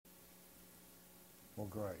Well,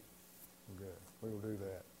 great. Well, good. We will do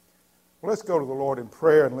that. Well, let's go to the Lord in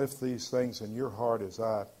prayer and lift these things in your heart as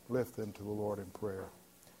I lift them to the Lord in prayer.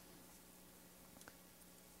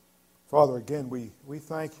 Father, again, we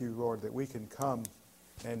thank you, Lord, that we can come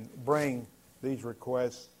and bring these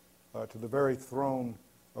requests to the very throne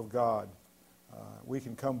of God. We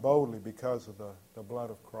can come boldly because of the blood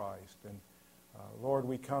of Christ. And Lord,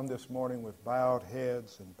 we come this morning with bowed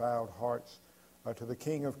heads and bowed hearts to the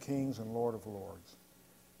King of Kings and Lord of Lords.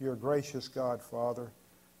 You're a gracious God, Father,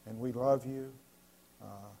 and we love you.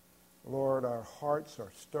 Lord, our hearts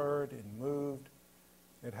are stirred and moved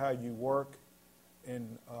at how you work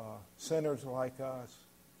in sinners like us,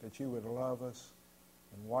 that you would love us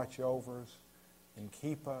and watch over us and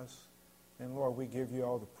keep us. And Lord, we give you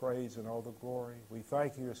all the praise and all the glory. We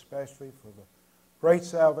thank you especially for the great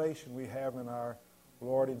salvation we have in our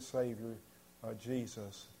Lord and Savior,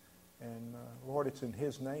 Jesus. And Lord, it's in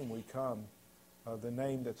his name we come, the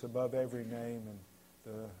name that's above every name, and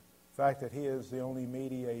the fact that he is the only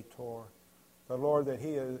mediator. But Lord, that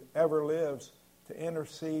he ever lives to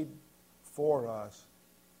intercede for us.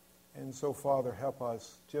 And so, Father, help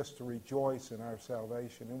us just to rejoice in our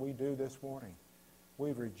salvation. And we do this morning.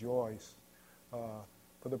 We rejoice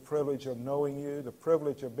for the privilege of knowing you, the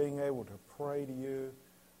privilege of being able to pray to you,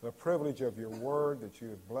 the privilege of your word that you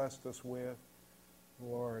have blessed us with.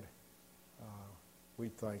 Lord, we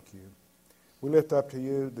thank you. We lift up to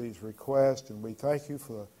you these requests, and we thank you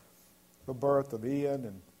for the birth of Ian.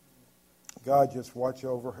 And God, just watch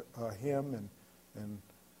over him and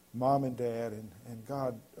Mom and Dad. And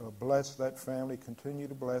God, bless that family. Continue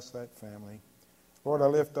to bless that family. Lord, I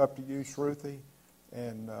lift up to you Shruti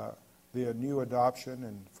and the new adoption,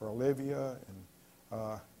 and for Olivia.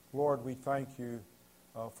 And Lord, we thank you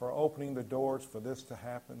for opening the doors for this to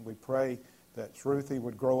happen. We pray that Shruti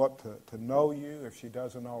would grow up to know you if she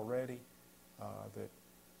doesn't already.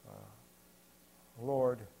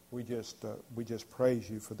 Lord, we just praise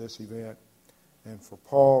you for this event, and for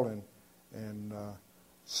Paul and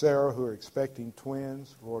Sarah, who are expecting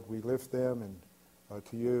twins. Lord, we lift them and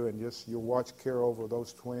to you, and just you'll watch care over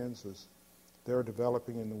those twins as they're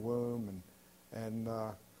developing in the womb, and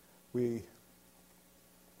we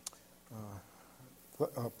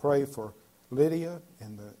pray for Lydia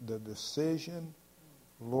and the decision,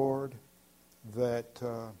 Lord, that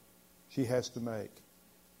she has to make.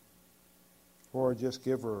 Lord, just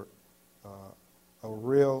give her a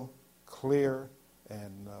real clear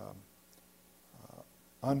and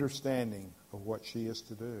understanding of what she is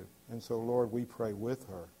to do. And so, Lord, we pray with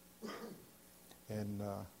her. And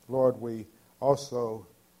Lord, we also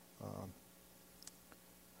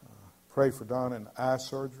pray for Donna in eye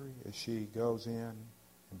surgery as she goes in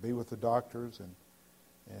and be with the doctors. And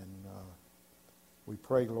we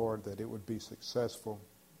pray, Lord, that it would be successful.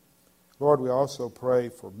 Lord, we also pray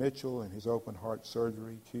for Mitchell and his open heart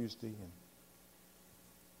surgery Tuesday.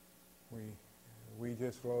 And we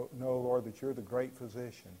just know, Lord, that you're the great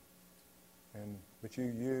physician. But you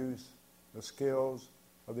use the skills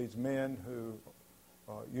of these men who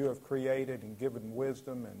you have created and given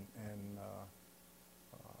wisdom and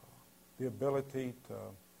the ability to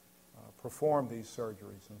perform these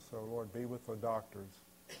surgeries. And so, Lord, be with the doctors.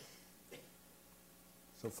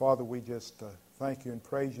 So, Father, we just thank you and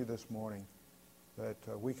praise you this morning that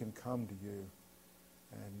we can come to you.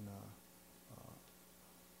 And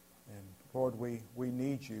Lord, we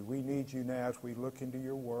need you. We need you now as we look into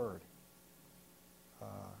your word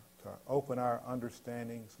to open our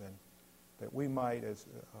understandings, and that we might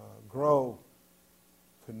grow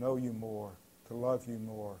to know you more, to love you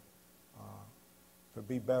more, to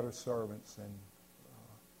be better servants, and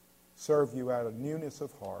serve you out of newness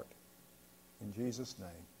of heart. In Jesus' name,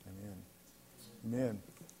 amen. Amen.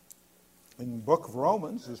 In the book of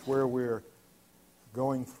Romans is where we're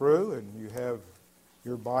going through, and you have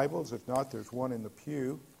your Bibles. If not, there's one in the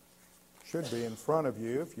pew. Should be in front of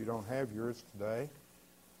you if you don't have yours today.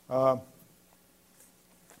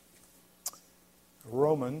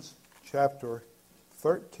 Romans chapter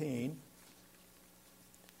 13,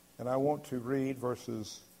 and I want to read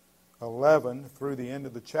verses 11 through the end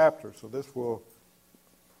of the chapter. So this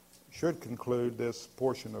should conclude this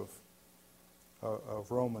portion of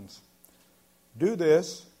Romans. Do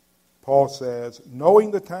this, Paul says,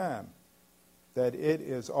 knowing the time, that it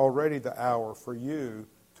is already the hour for you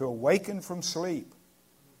to awaken from sleep.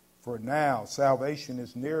 For now salvation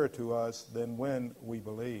is nearer to us than when we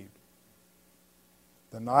believed.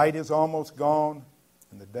 The night is almost gone,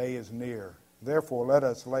 and the day is near. Therefore let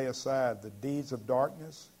us lay aside the deeds of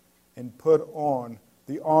darkness and put on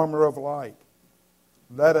the armor of light.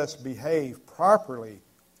 Let us behave properly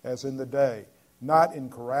as in the day, not in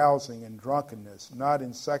carousing and drunkenness, not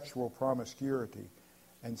in sexual promiscuity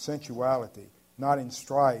and sensuality, not in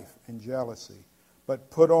strife and jealousy, but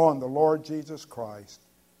put on the Lord Jesus Christ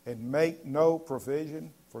and make no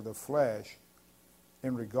provision for the flesh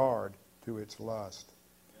in regard to its lust.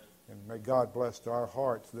 And may God bless to our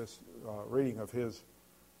hearts this reading of His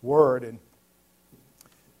Word. And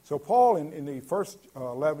so Paul, in the first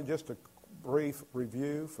 11, just a brief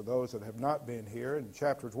review for those that have not been here, in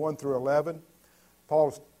chapters 1 through 11,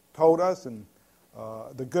 Paul told us in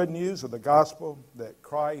the good news of the gospel that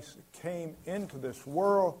Christ came into this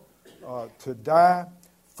world to die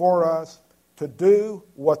for us, to do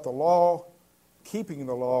what the law, keeping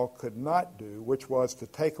the law, could not do, which was to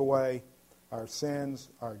take away our sins,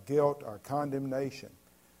 our guilt, our condemnation.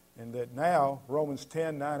 And that now, Romans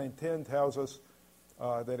 10, 9 and 10 tells us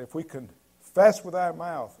that if we confess with our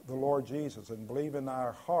mouth the Lord Jesus and believe in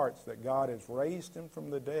our hearts that God has raised Him from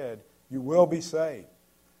the dead, you will be saved.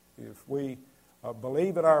 If we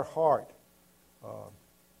believe in our heart,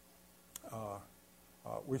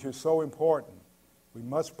 which is so important, we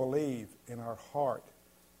must believe in our heart.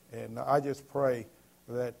 And I just pray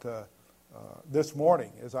that this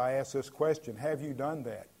morning, as I ask this question, have you done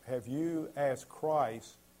that? Have you asked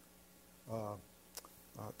Christ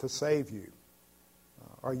to save you?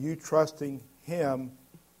 Are you trusting Him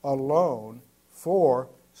alone for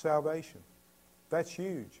salvation? That's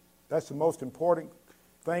huge. That's the most important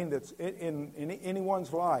thing that's in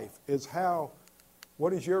anyone's life is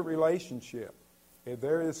what is your relationship? If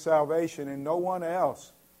there is salvation in no one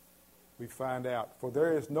else, we find out. For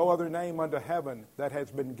there is no other name under heaven that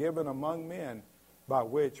has been given among men by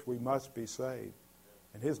which we must be saved.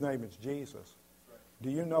 And His name is Jesus.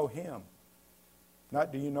 Do you know Him?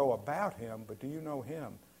 Not do you know about Him, but do you know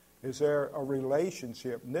Him? Is there a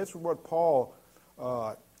relationship? And this is what Paul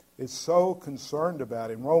is so concerned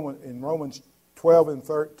about. In Romans 12 and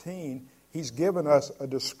 13, he's given us a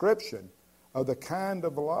description of the kind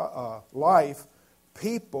of life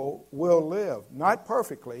people will live. Not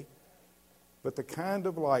perfectly, but the kind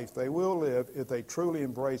of life they will live if they truly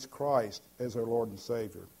embrace Christ as their Lord and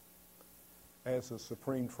Savior, as the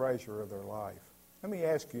supreme treasure of their life. Let me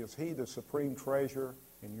ask you, is He the supreme treasure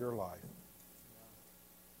in your life?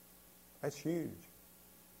 That's huge.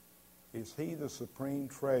 Is He the supreme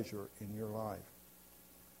treasure in your life?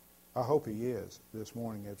 I hope He is this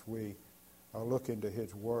morning as we look into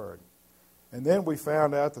His Word. And then we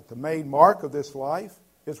found out that the main mark of this life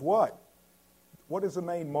is what? What is the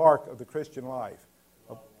main mark of the Christian life?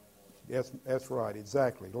 Yes, that's right,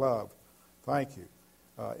 exactly. Love. Thank you.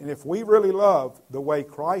 And if we really love the way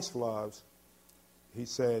Christ loves, he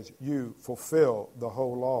says, you fulfill the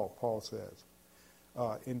whole law, Paul says.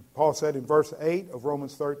 Paul said in verse 8 of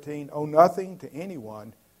Romans 13, owe nothing to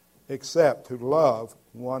anyone except to love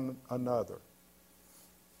one another.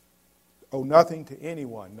 Owe nothing to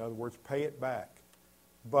anyone. In other words, pay it back.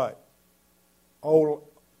 But owe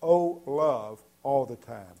love all the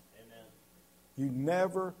time. Amen. You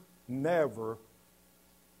never,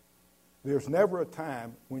 there's never a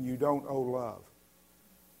time when you don't owe love.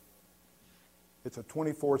 It's a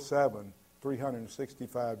 24/7,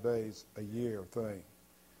 365 days a year thing.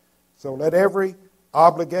 So let every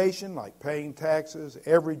obligation, like paying taxes,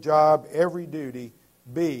 every job, every duty,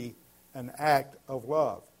 be an act of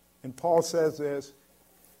love. And Paul says this,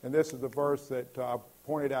 and this is the verse that I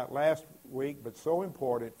pointed out last week, but so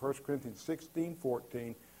important, 1 Corinthians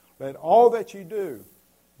 16:14, let all that you do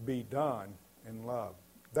be done in love.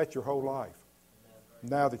 That's your whole life.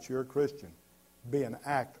 Now that you're a Christian, be an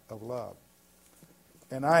act of love.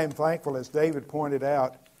 And I am thankful, as David pointed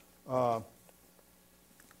out, that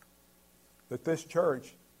this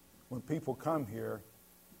church, when people come here,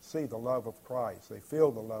 see the love of Christ. They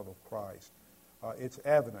feel the love of Christ. It's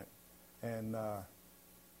evident. And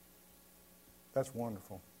that's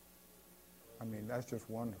wonderful. I mean, that's just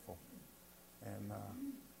wonderful. And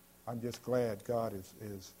I'm just glad God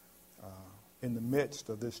is in the midst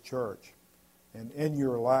of this church and in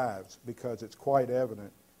your lives, because it's quite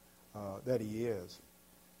evident that He is.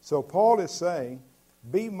 So Paul is saying,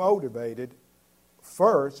 be motivated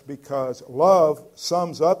first because love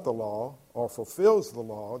sums up the law or fulfills the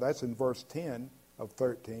law. That's in verse 10 of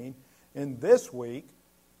 13. And this week,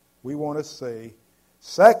 we want to see,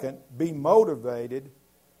 second, be motivated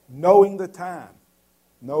knowing the time.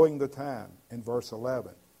 Knowing the time in verse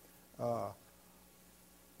 11.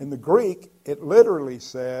 In the Greek, it literally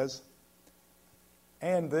says,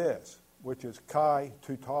 and this, which is kai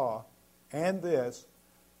tuta, and this,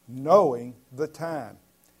 knowing the time.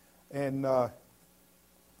 And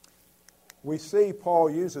we see Paul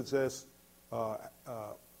uses this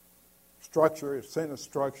structure, sentence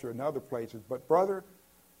structure in other places. But brother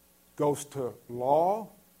goes to law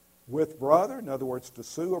with brother, in other words, to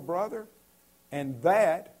sue a brother, and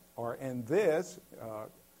that, or and this,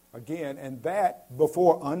 again, and that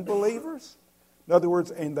before unbelievers. In other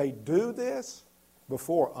words, and they do this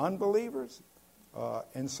before unbelievers.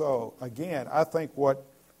 And so, again, I think what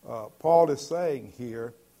Paul is saying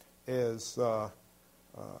here is,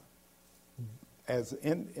 as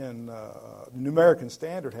in the New American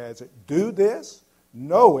Standard has it, do this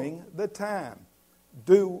knowing the time.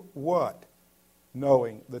 Do what?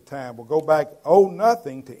 Knowing the time. We'll go back, owe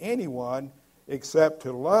nothing to anyone except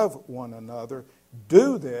to love one another.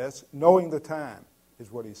 Do this knowing the time,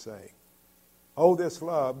 is what he's saying. Owe this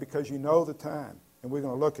love because you know the time. And we're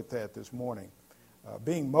going to look at that this morning.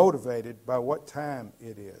 Being motivated by what time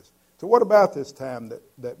it is. So what about this time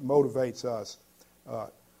that motivates us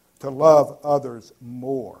to love others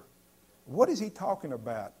more? What is he talking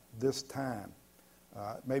about this time?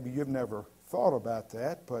 Maybe you've never thought about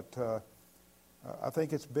that, but I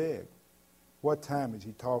think it's big. What time is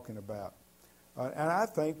he talking about? And I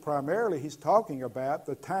think primarily he's talking about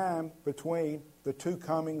the time between the two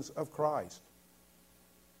comings of Christ.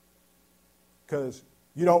 Because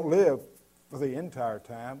you don't live for the entire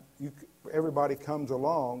time. Everybody comes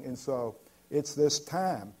along, and so it's this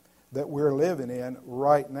time that we're living in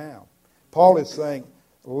right now. Paul is saying,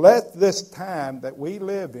 let this time that we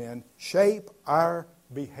live in shape our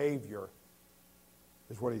behavior,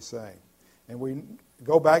 is what he's saying. And we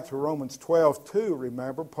go back to Romans 12:2,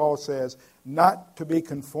 remember, Paul says, not to be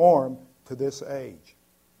conformed to this age.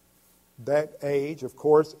 That age, of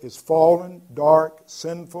course, is fallen, dark,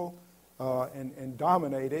 sinful, and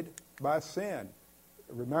dominated by sin.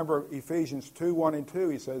 Remember Ephesians 2:1 and 2,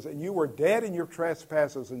 he says, and you were dead in your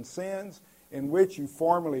trespasses and sins in which you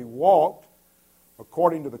formerly walked,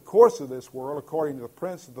 according to the course of this world, according to the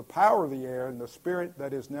prince of the power of the air, and the spirit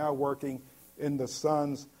that is now working in the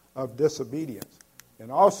sons of disobedience.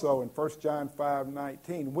 And also in 1 John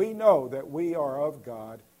 5:19, we know that we are of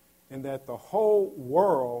God and that the whole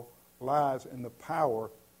world lies in the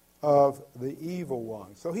power of the evil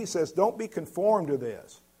one. So he says, don't be conformed to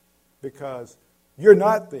this, because you're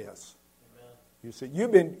not this. Amen. You see,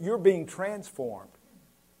 you're being transformed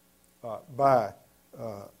by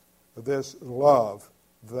this love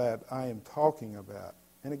that I am talking about.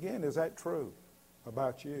 And again, is that true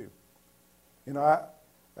about you? You know,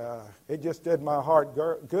 it just did my heart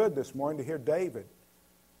good this morning to hear David.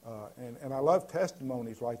 And I love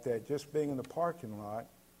testimonies like that, just being in the parking lot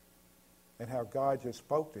and how God just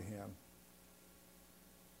spoke to him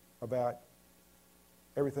about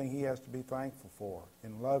everything he has to be thankful for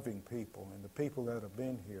in loving people and the people that have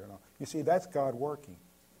been here. And all. You see, that's God working.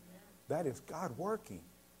 That is God working.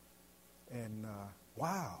 And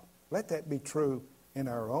wow, let that be true in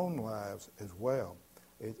our own lives as well.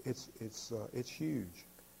 It's huge.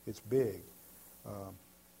 It's big.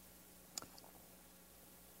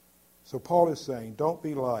 So Paul is saying, don't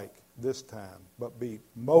be like this time, but be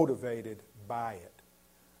motivated by it.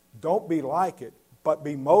 Don't be like it, but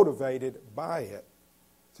be motivated by it.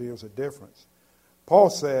 See, there's a difference. Paul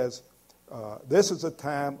says, this is a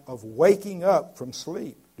time of waking up from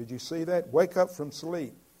sleep. Did you see that? Wake up from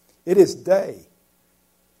sleep. It is day.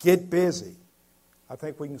 Get busy. I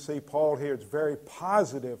think we can see Paul here is very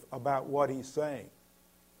positive about what he's saying.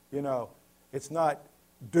 You know, it's not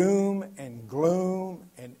doom and gloom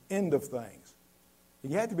and end of things.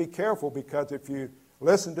 You have to be careful, because if you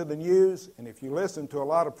listen to the news and if you listen to a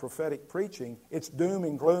lot of prophetic preaching, it's doom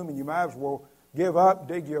and gloom, and you might as well give up,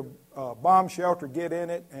 dig your bomb shelter, get in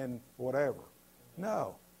it, and whatever.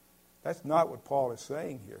 No, that's not what Paul is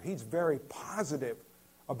saying here. He's very positive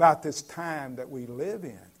about this time that we live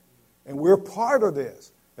in. And we're part of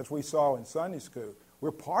this, as we saw in Sunday school.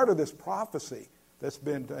 We're part of this prophecy that's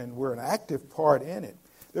been, and we're an active part in it.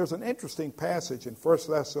 There's an interesting passage in 1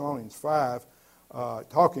 Thessalonians 5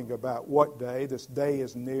 talking about what day. This day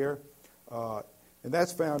is near. And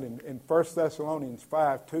that's found in 1 Thessalonians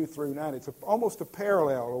 5, 2 through 9. It's almost a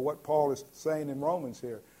parallel to what Paul is saying in Romans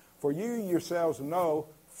here. For you yourselves know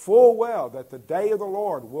full well that the day of the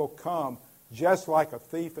Lord will come just like a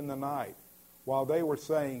thief in the night. While they were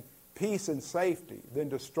saying peace and safety, then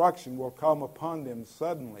destruction will come upon them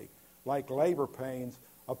suddenly, like labor pains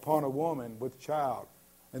upon a woman with child,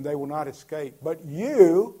 and they will not escape. But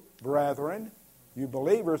you, brethren, you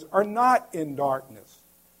believers, are not in darkness,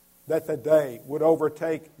 that the day would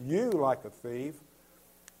overtake you like a thief.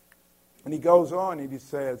 And he goes on and he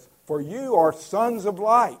says, for you are sons of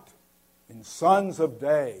light and sons of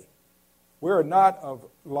day. We are not of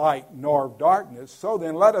light nor of darkness, so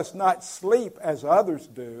then let us not sleep as others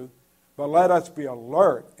do, But let us be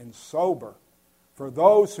alert and sober. For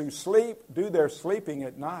those who sleep, do their sleeping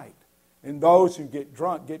at night. And those who get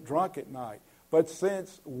drunk at night. But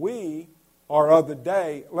since we are of the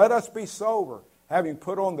day, let us be sober, having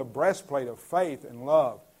put on the breastplate of faith and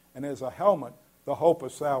love, and as a helmet, the hope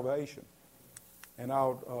of salvation. And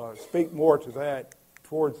I'll speak more to that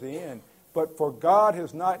towards the end. But for God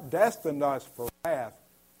has not destined us for wrath,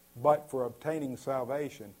 but for obtaining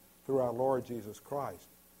salvation through our Lord Jesus Christ.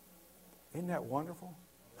 Isn't that wonderful?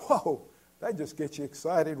 Whoa, that just gets you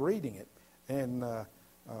excited reading it. And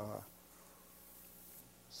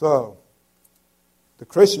so, the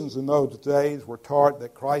Christians in those days were taught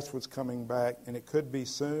that Christ was coming back, and it could be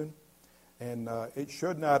soon. And it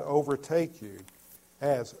should not overtake you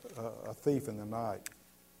as a thief in the night.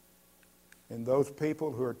 And those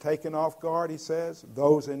people who are taken off guard, he says,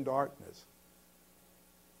 those in darkness.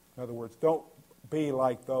 In other words, don't be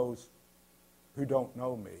like those who don't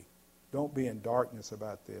know me. Don't be in darkness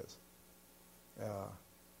about this.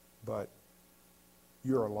 But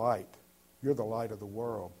you're a light. You're the light of the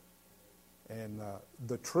world. And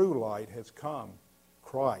the true light has come,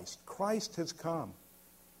 Christ. Christ has come.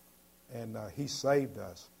 And he saved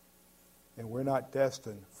us. And we're not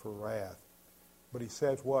destined for wrath. But he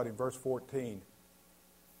says what in verse 14?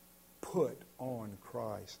 Put on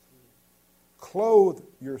Christ. Clothe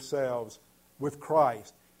yourselves with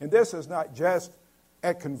Christ. And this is not just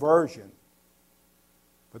at conversion,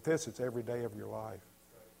 but this is every day of your life.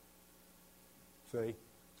 See,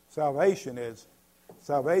 salvation is,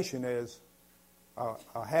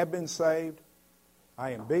 I have been saved,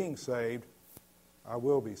 I am being saved, I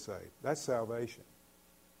will be saved. That's salvation.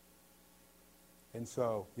 And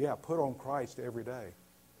so, yeah, put on Christ every day.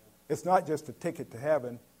 It's not just a ticket to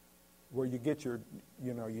heaven where you get your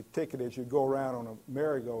ticket as you go around on a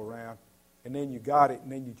merry-go-round, and then you got it,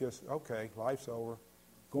 and then you just, okay, life's over,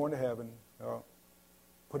 going to heaven.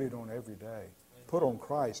 Put it on every day. Put on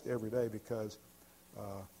Christ every day because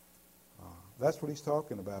that's what he's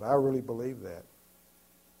talking about. I really believe that.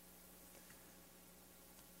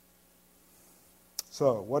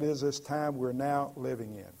 So, what is this time we're now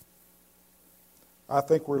living in? I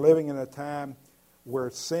think we're living in a time where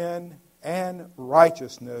sin and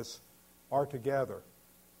righteousness are together.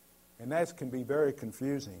 And that can be very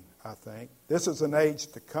confusing, I think. This is an age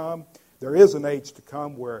to come. There is an age to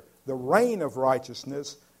come where the reign of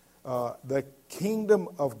righteousness, the kingdom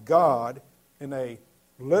of God in a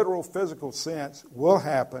literal physical sense will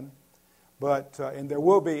happen. But and there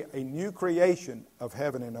will be a new creation of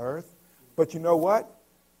heaven and earth. But you know what?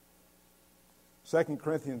 2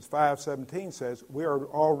 Corinthians 5:17 says we are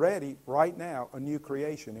already, right now, a new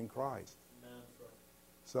creation in Christ. Amen.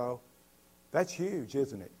 So that's huge,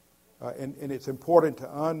 isn't it? And it's important to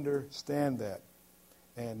understand that.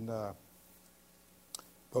 And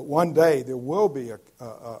but one day there will be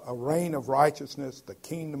a reign of righteousness, the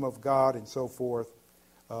kingdom of God, and so forth,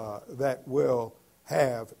 that will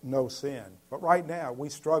have no sin. But right now we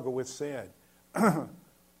struggle with sin.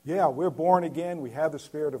 Yeah, we're born again. We have the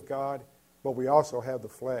Spirit of God. But we also have the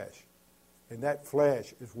flesh. And that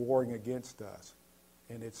flesh is warring against us.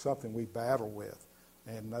 And it's something we battle with.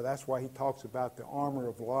 And that's why he talks about the armor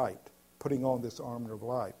of light, putting on this armor of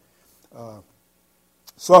light.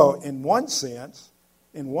 So in one sense,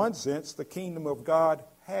 the kingdom of God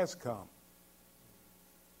has come.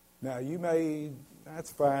 Now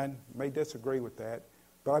that's fine, you may disagree with that.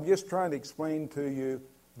 But I'm just trying to explain to you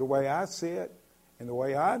the way I see it and the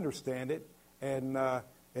way I understand it. And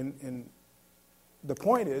the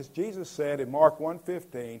point is, Jesus said in Mark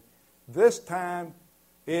 1:15, this time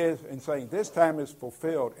is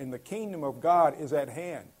fulfilled, and the kingdom of God is at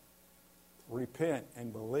hand. Repent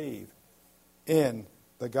and believe in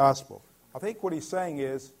the gospel. I think what he's saying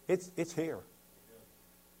is, it's here.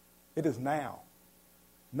 It is now.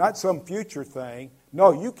 Not some future thing.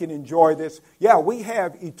 No, you can enjoy this. Yeah, we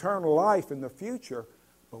have eternal life in the future,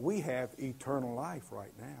 but we have eternal life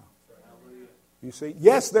right now. You see,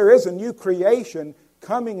 yes, there is a new creation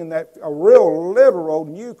coming in that, a real literal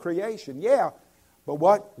new creation. Yeah, but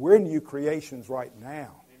what? We're new creations right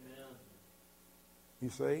now. Amen. You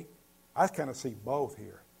see, I kind of see both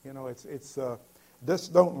here. You know, let's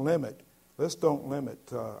don't limit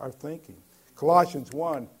our thinking. Colossians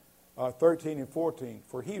 1:13 and 14.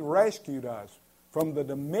 For he rescued us from the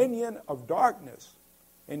dominion of darkness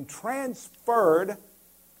and transferred,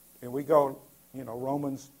 and we go,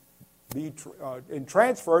 Romans. And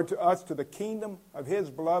transferred to us to the kingdom of his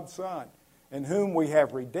beloved Son, in whom we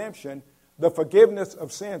have redemption, the forgiveness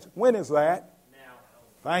of sins. When is that? Now.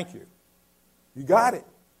 Thank you. You got it.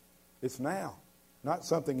 It's now, not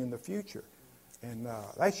something in the future. And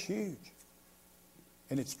that's huge.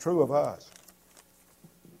 And it's true of us.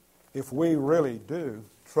 If we really do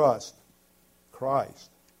trust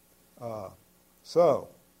Christ. So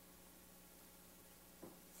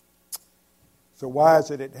why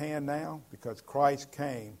is it at hand now? Because Christ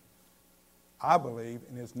came, I believe,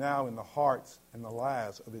 and is now in the hearts and the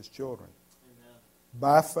lives of his children. Amen.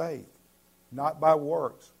 By faith. Not by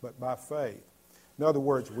works, but by faith. In other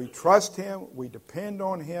words, we trust him, we depend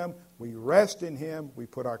on him, we rest in him, we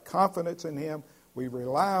put our confidence in him, we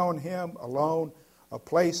rely on him alone,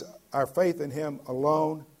 place our faith in him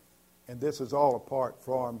alone, and this is all apart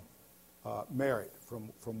from merit,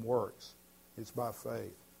 from works. It's by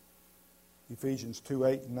faith. Ephesians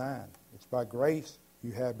 2:8 and 9. It's by grace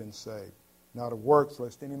you have been saved, not of works,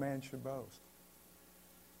 lest any man should boast.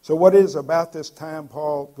 So what is about this time,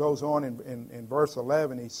 Paul goes on in verse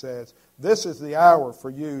 11, he says, this is the hour for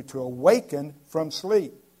you to awaken from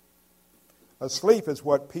sleep. Asleep is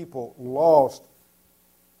what people lost,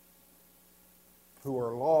 who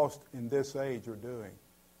are lost in this age, are doing.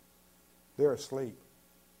 They're asleep.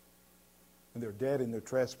 And they're dead in their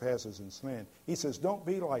trespasses and sin. He says, don't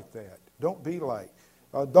be like that. Don't be like.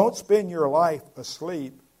 Don't spend your life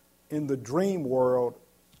asleep in the dream world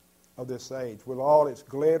of this age, with all its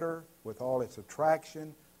glitter, with all its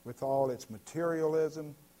attraction, with all its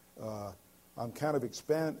materialism. I'm kind of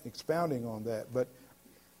expounding on that. But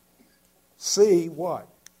see what?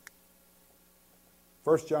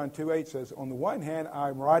 1 John 2:8 says, on the one hand,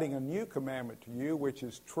 I'm writing a new commandment to you, which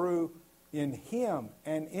is true in him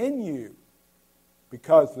and in you,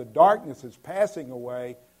 because the darkness is passing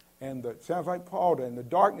away, and sounds like Paul did, and the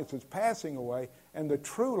darkness is passing away, and the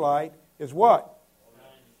true light is what?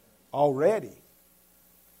 Already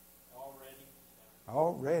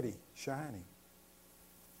shining.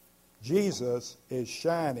 Jesus is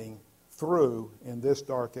shining through in this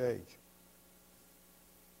dark age.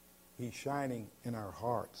 He's shining in our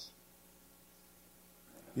hearts.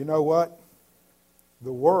 You know what?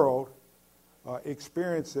 The world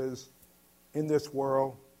experiences in this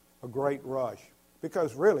world a great rush.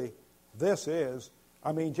 Because really, this is,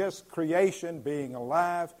 just creation being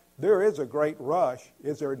alive, there is a great rush,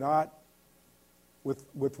 is there not, with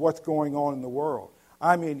what's going on in the world.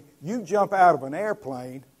 You jump out of an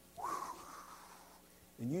airplane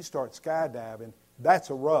and you start skydiving, that's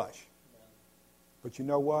a rush. But you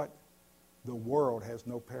know what? The world has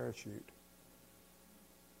no parachute.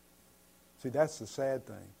 See, that's the sad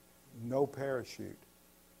thing. No parachute.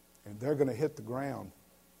 And they're going to hit the ground.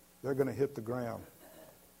 They're going to hit the ground.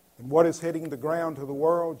 And what is hitting the ground to the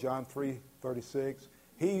world? John 3:36.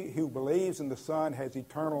 He who believes in the Son has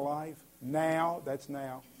eternal life. Now, that's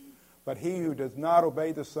now. But he who does not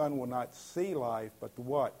obey the Son will not see life, but the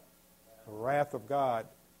what? The wrath of God.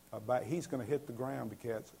 He's going to hit the ground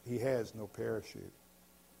because he has no parachute.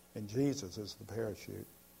 And Jesus is the parachute.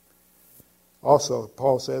 Also,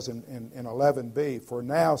 Paul says in 11b, for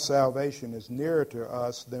now salvation is nearer to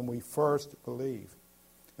us than we first believed.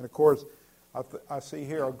 And of course, I see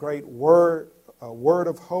here a great word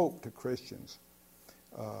of hope to Christians.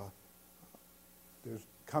 There's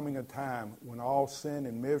coming a time when all sin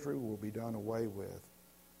and misery will be done away with.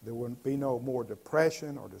 There will be no more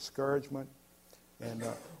depression or discouragement. And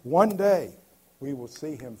one day we will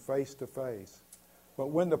see him face to face. But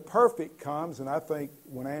when the perfect comes, and I think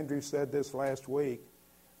when Andrew said this last week,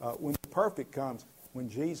 when the perfect comes, when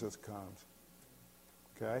Jesus comes.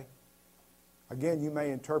 Okay? Again, you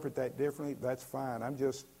may interpret that differently. That's fine.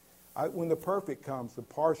 When the perfect comes, the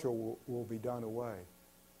partial will be done away.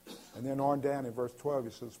 And then on down in verse 12,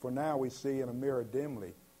 it says, for now we see in a mirror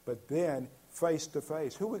dimly, but then face to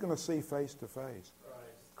face. Who are we going to see face to face?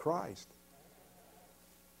 Christ.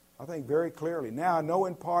 I think very clearly. Now I know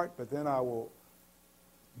in part, but then I will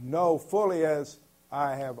know fully as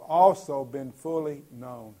I have also been fully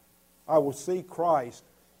known. I will see Christ.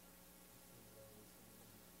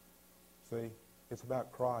 See, it's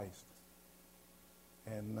about Christ.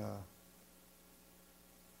 And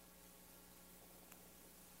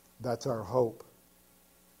that's our hope.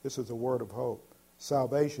 This is a word of hope.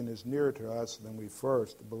 Salvation is nearer to us than we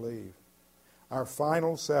first believed. Our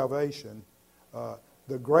final salvation,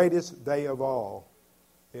 the greatest day of all,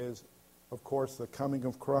 is, of course, the coming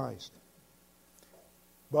of Christ.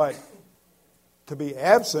 But to be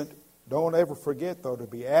absent, don't ever forget, though, to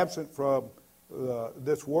be absent from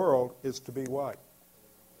this world is to be what?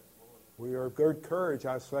 We are of good courage,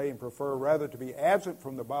 I say, and prefer rather to be absent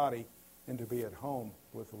from the body than to be at home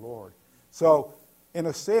with the Lord. So, in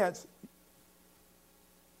a sense,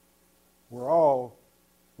 we're all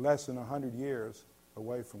less than 100 years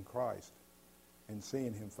away from Christ and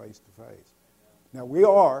seeing him face to face. Now, we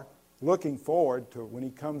are looking forward to when he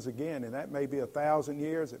comes again, and that may be 1,000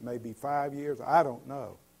 years, it may be 5 years, I don't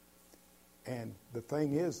know. And the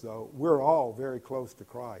thing is, though, we're all very close to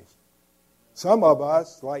Christ. Some of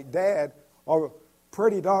us, like Dad, are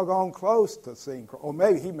pretty doggone close to seeing Christ. Or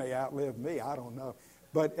maybe he may outlive me, I don't know.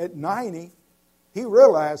 But at 90, he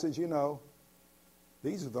realizes,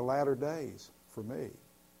 these are the latter days for me.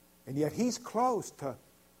 And yet he's close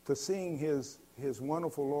to seeing his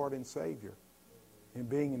wonderful Lord and Savior and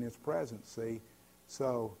being in his presence, see.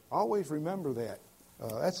 So always remember that.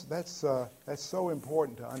 That's so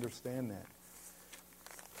important to understand that.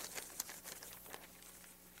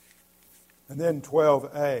 And then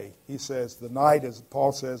 12a, he says,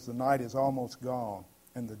 Paul says, the night is almost gone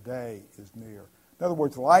and the day is near. In other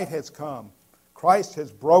words, light has come. Christ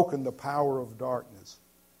has broken the power of darkness.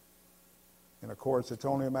 And of course, it's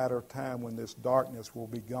only a matter of time when this darkness will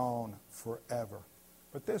be gone forever.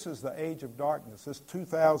 But this is the age of darkness, this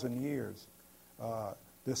 2,000 years,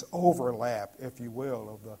 this overlap, if you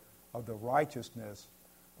will, of the righteousness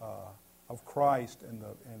of Christ and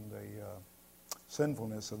the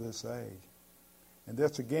sinfulness of this age. And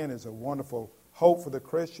this, again, is a wonderful hope for the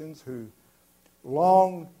Christians who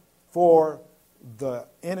long for the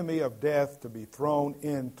enemy of death to be thrown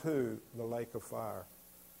into the lake of fire.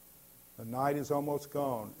 The night is almost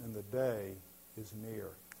gone, and the day is near.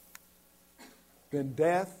 Then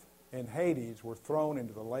death and Hades were thrown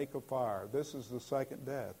into the lake of fire. This is the second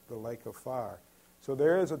death, the lake of fire. So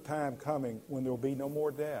there is a time coming when there will be no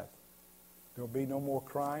more death. There will be no more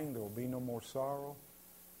crying. There will be no more sorrow.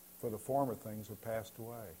 For the former things have passed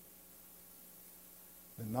away.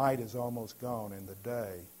 The night is almost gone, and the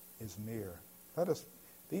day is near.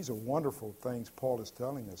 These are wonderful things Paul is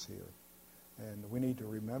telling us here, and we need to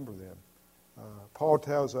remember them. Paul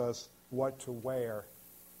tells us what to wear.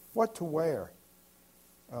 What to wear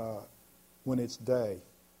when it's day.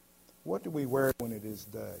 What do we wear when it is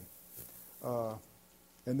day?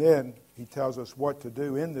 And then he tells us what to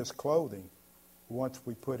do in this clothing once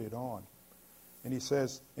we put it on. And he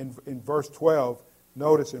says in verse 12,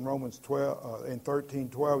 notice in Romans 12, in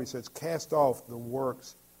 13:12, he says, cast off the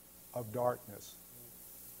works of darkness.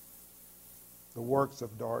 The works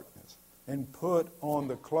of darkness. And put on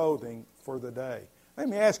the clothing for the day. Let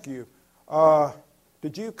me ask you,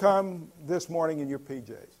 did you come this morning in your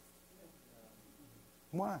PJs?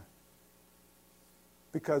 Why?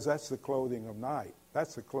 Because that's the clothing of night.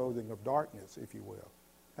 That's the clothing of darkness, if you will.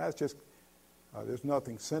 That's just, there's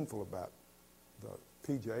nothing sinful about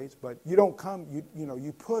the PJs, but you don't come,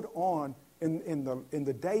 you put on, in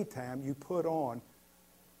the daytime, you put on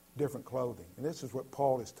different clothing. And this is what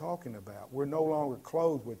Paul is talking about. We're no longer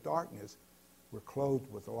clothed with darkness. We're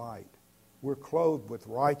clothed with light. We're clothed with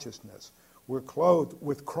righteousness. We're clothed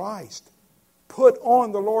with Christ. Put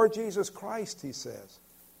on the Lord Jesus Christ, he says,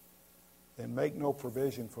 and make no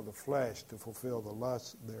provision for the flesh to fulfill the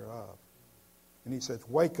lusts thereof. And he says,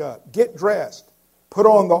 wake up, get dressed, put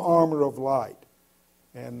on the armor of light.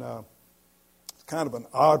 And it's kind of an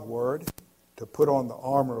odd word, to put on the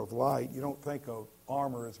armor of light. You don't think of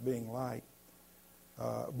armor as being light.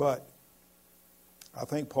 But I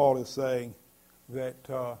think Paul is saying that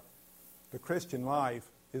the Christian life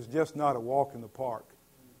is just not a walk in the park.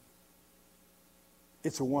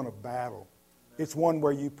 It's a one of battle. It's one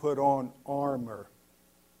where you put on armor.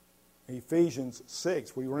 Ephesians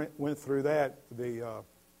 6, we went through that,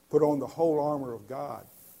 put on the whole armor of God.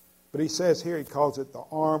 But he says here, he calls it the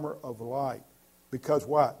armor of light. Because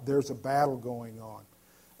what? There's a battle going on.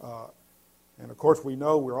 And of course we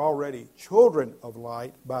know we're already children of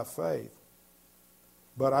light by faith.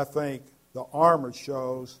 But I think the armor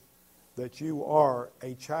shows that you are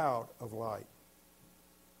a child of light.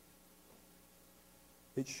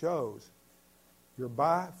 It shows you're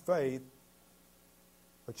by faith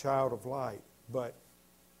a child of light. But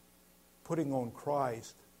putting on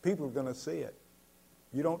Christ, people are going to see it.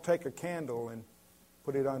 You don't take a candle and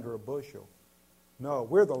put it under a bushel. No,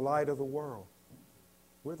 we're the light of the world.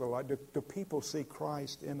 We're the light. Do people see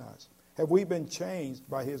Christ in us? Have we been changed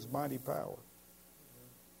by his mighty power?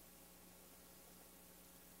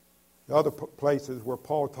 The other places where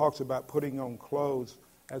Paul talks about putting on clothes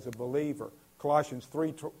as a believer. Colossians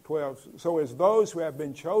 3:12. So as those who have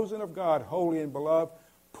been chosen of God, holy and beloved,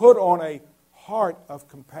 put on a heart of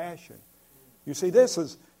compassion. You see,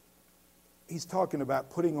 he's talking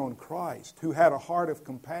about putting on Christ, who had a heart of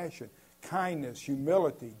compassion, kindness,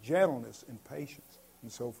 humility, gentleness, and patience,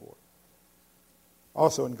 and so forth.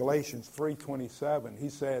 Also in Galatians 3:27, he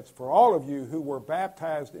says, for all of you who were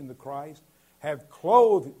baptized into Christ have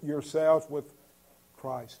clothed yourselves with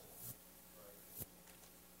Christ.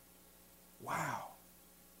 Wow.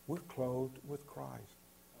 We're clothed with Christ.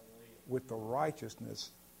 with the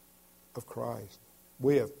righteousness of Christ.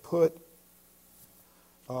 We have put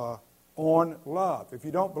on love. If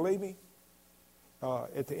you don't believe me,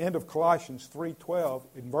 at the end of Colossians 3:12,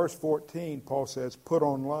 in verse 14, Paul says, put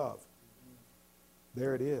on love.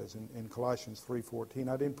 There it is in Colossians 3:14.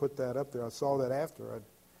 I didn't put that up there. I saw that after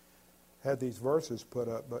I had these verses put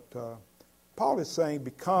up. But Paul is saying,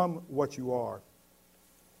 become what you are,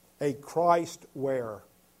 a Christ wearer.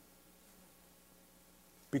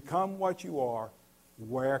 Become what you are,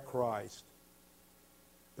 wear Christ.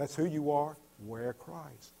 That's who you are, wear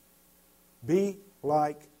Christ. Be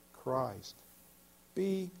like Christ.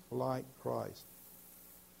 Be like Christ.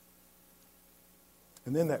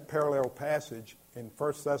 And then that parallel passage in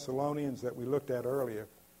 1 Thessalonians that we looked at earlier,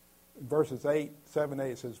 verses 7, 8,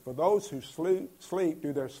 it says, for those who sleep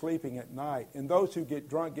do their sleeping at night, and those who get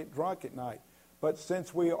drunk at night. But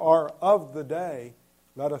since we are of the day,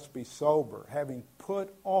 let us be sober, having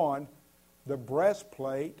put on the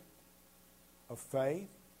breastplate of faith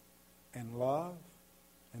and love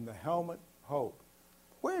and the helmet hope.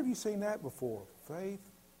 Where have you seen that before? Faith,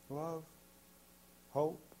 love,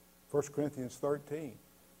 hope. 1 Corinthians 13.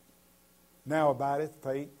 Now abideth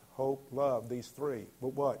faith, hope, love, these three. But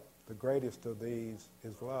what? The greatest of these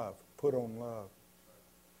is love. Put on love.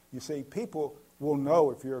 You see, people will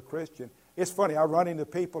know if you're a Christian. It's funny, I run into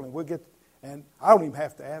people and I don't even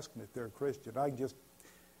have to ask them if they're a Christian. I just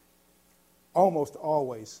almost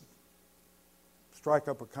always strike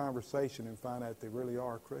up a conversation and find out they really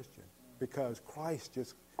are a Christian, because Christ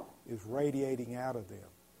just is radiating out of them.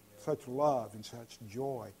 Such love and such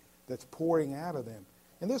joy that's pouring out of them.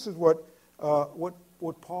 And this is what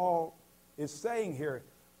Paul is saying here.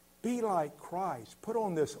 Be like Christ. Put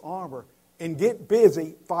on this armor and get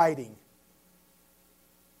busy fighting.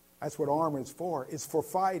 That's what armor is for. It's for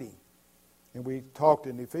fighting. And we talked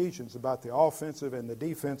in Ephesians about the offensive and the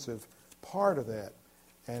defensive part of that.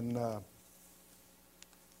 And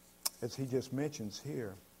as he just mentions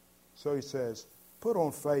here. So he says, put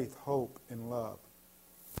on faith, hope, and love.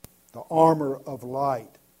 The armor of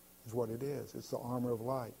light is what it is. It's the armor of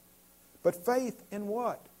light. But faith in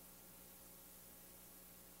what?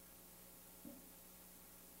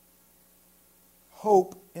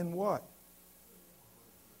 Hope in what?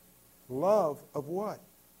 Love of what?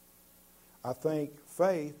 I think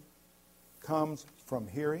faith comes from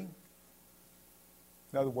hearing.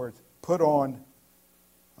 In other words, put on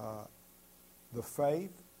the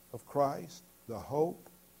faith of Christ, the hope,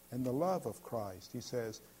 and the love of Christ. He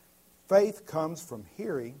says, faith comes from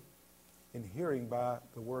hearing, and hearing by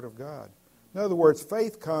the Word of God. In other words,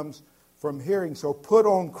 faith comes from hearing, so put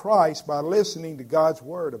on Christ by listening to God's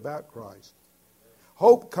Word about Christ.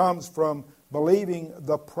 Hope comes from believing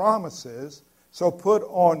the promises, so put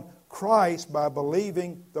on Christ by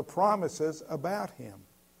believing the promises about Him.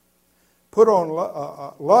 Put on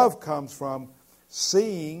love comes from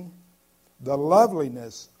seeing the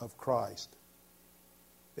loveliness of Christ,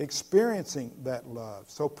 experiencing that love.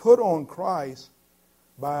 So put on Christ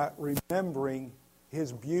by remembering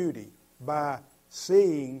His beauty, by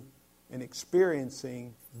seeing and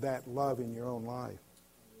experiencing that love in your own life.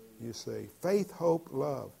 You see, faith, hope,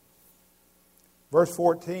 love. Verse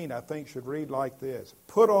 14, I think, should read like this.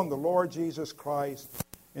 Put on the Lord Jesus Christ,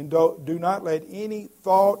 and do not let any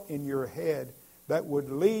thought in your head that would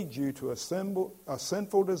lead you to a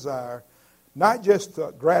sinful desire, not just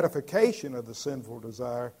the gratification of the sinful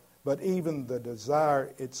desire, but even the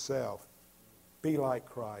desire itself. Be like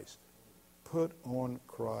Christ. Put on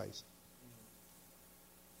Christ.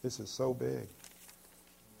 This is so big.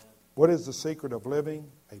 What is the secret of living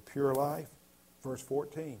a pure life? Verse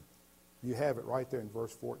 14. You have it right there in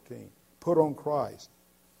verse 14. Put on Christ.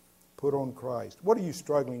 Put on Christ. What are you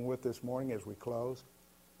struggling with this morning as we close?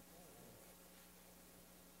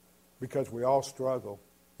 Because we all struggle.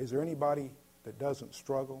 Is there anybody that doesn't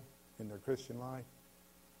struggle in their Christian life?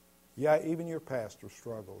 Yeah, even your pastor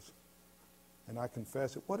struggles. And I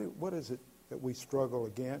confess it. What is it that we struggle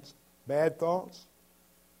against? Bad thoughts?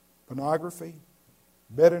 Pornography?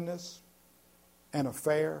 Bitterness? An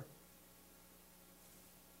affair?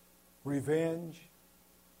 Revenge?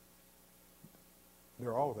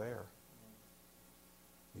 They're all there.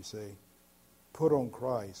 You see, put on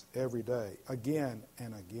Christ every day, again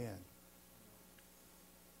and again.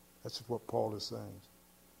 That's what Paul is saying.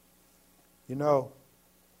 You know,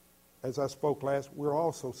 as I spoke last, we're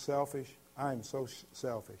all so selfish. I am so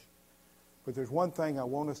selfish. But there's one thing I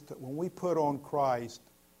want us to, when we put on Christ,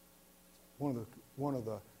 one of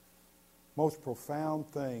the most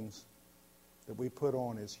profound things that we put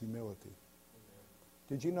on is humility.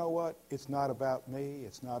 Did you know what? It's not about me.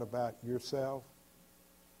 It's not about yourself.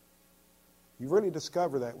 You really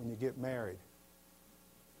discover that when you get married.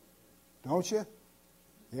 Don't you?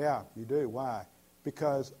 Yeah, you do. Why?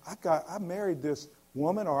 Because I married this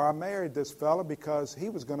woman or I married this fella because he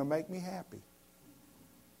was going to make me happy.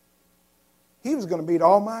 He was going to meet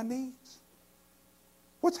all my needs.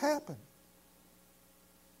 What's happened?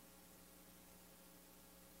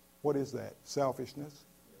 What is that? Selfishness?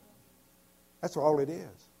 That's all it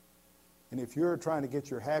is. And if you're trying to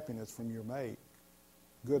get your happiness from your mate,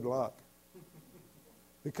 good luck.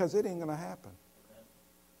 Because it ain't going to happen.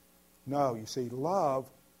 No, you see, love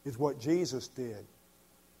is what Jesus did.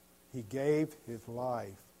 He gave his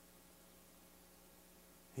life.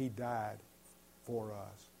 He died for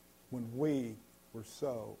us when we were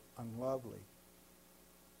so unlovely.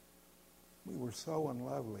 We were so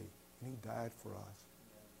unlovely, and he died for us.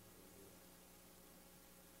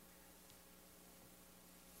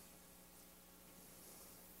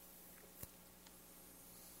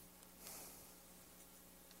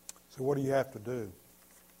 So what do you have to do?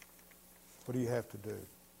 What do you have to do?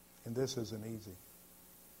 And this isn't easy.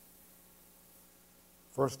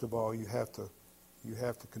 First of all, you have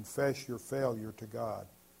to confess your failure to God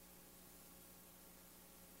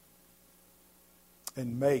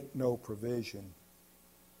and make no provision.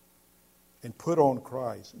 And put on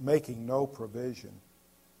Christ, making no provision.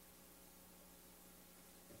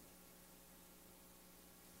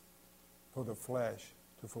 For the flesh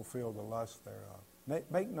to fulfill the lust thereof.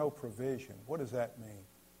 Make no provision. What does that mean?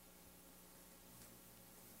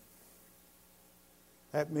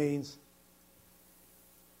 That means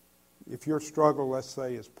if your struggle, let's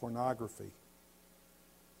say, is pornography,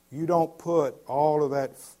 you don't put all of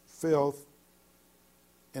that filth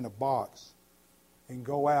in a box and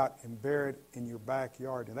go out and bury it in your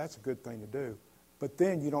backyard. And that's a good thing to do. But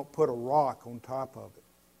then you don't put a rock on top of it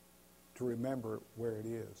to remember where it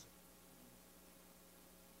is.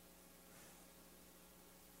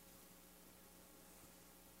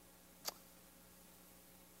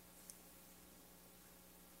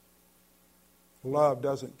 Love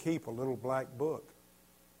doesn't keep a little black book.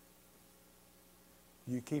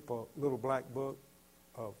 You keep a little black book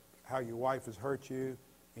of how your wife has hurt you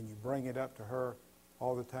and you bring it up to her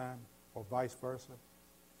all the time, or vice versa?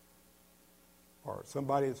 Or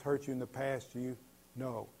somebody has hurt you in the past,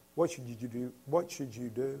 no. What should you do? What should you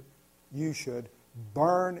do? You should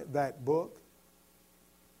burn that book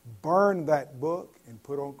and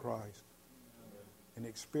put on Christ and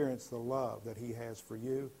experience the love that he has for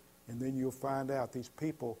you. And then you'll find out these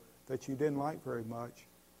people that you didn't like very much,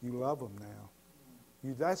 you love them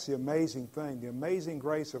now. That's the amazing thing. The amazing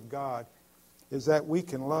grace of God is that we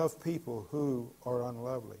can love people who are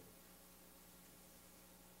unlovely.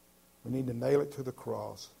 We need to nail it to the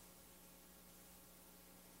cross.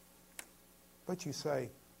 But you say,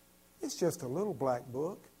 it's just a little black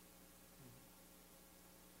book.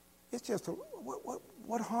 It's just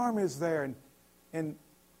what harm is there? And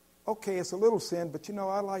okay, it's a little sin, but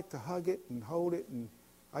I like to hug it and hold it, and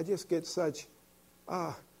I just get such,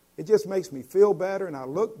 it just makes me feel better, and I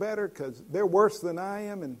look better because they're worse than I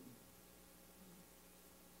am. And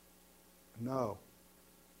no.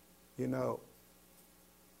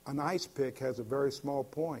 An ice pick has a very small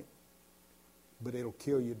point, but it'll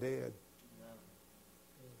kill you dead.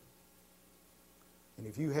 And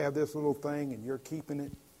if you have this little thing and you're keeping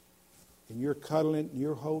it, and you're cuddling it, and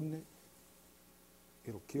you're holding it,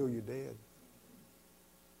 it'll kill you dead.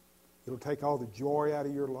 It'll take all the joy out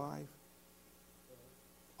of your life,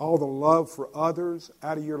 all the love for others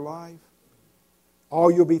out of your life. All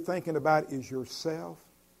you'll be thinking about is yourself.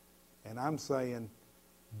 And I'm saying,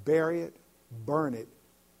 bury it, burn it,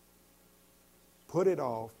 put it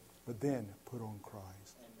off, but then put on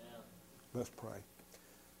Christ. Amen. Let's pray.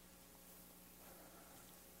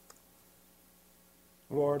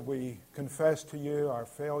 Lord, we confess to you our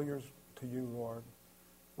failures to you, Lord,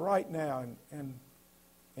 right now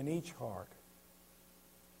in each heart.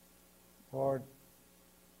 Lord,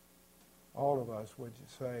 all of us would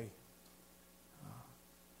say,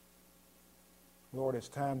 Lord, it's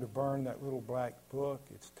time to burn that little black book.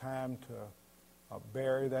 It's time to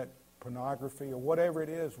bury that pornography or whatever it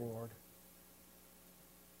is, Lord.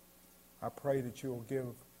 I pray that you'll give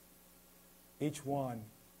each one,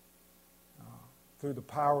 through the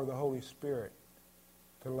power of the Holy Spirit,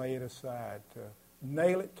 to lay it aside, to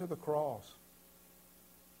nail it to the cross,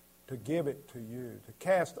 to give it to you, to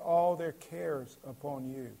cast all their cares upon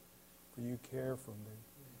you, for you care for me.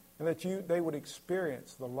 And that they would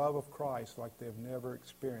experience the love of Christ like they've never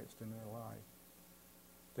experienced in their life.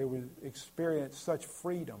 They would experience such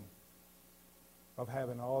freedom of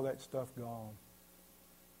having all that stuff gone.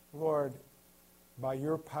 Lord, by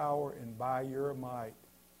your power and by your might,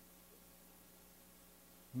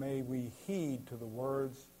 may we heed to the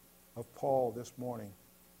words of Paul this morning,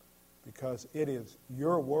 because it is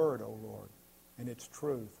your word, O Lord, and it's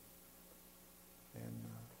truth. And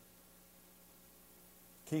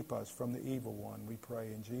keep us from the evil one, we pray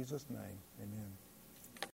in Jesus' name. Amen.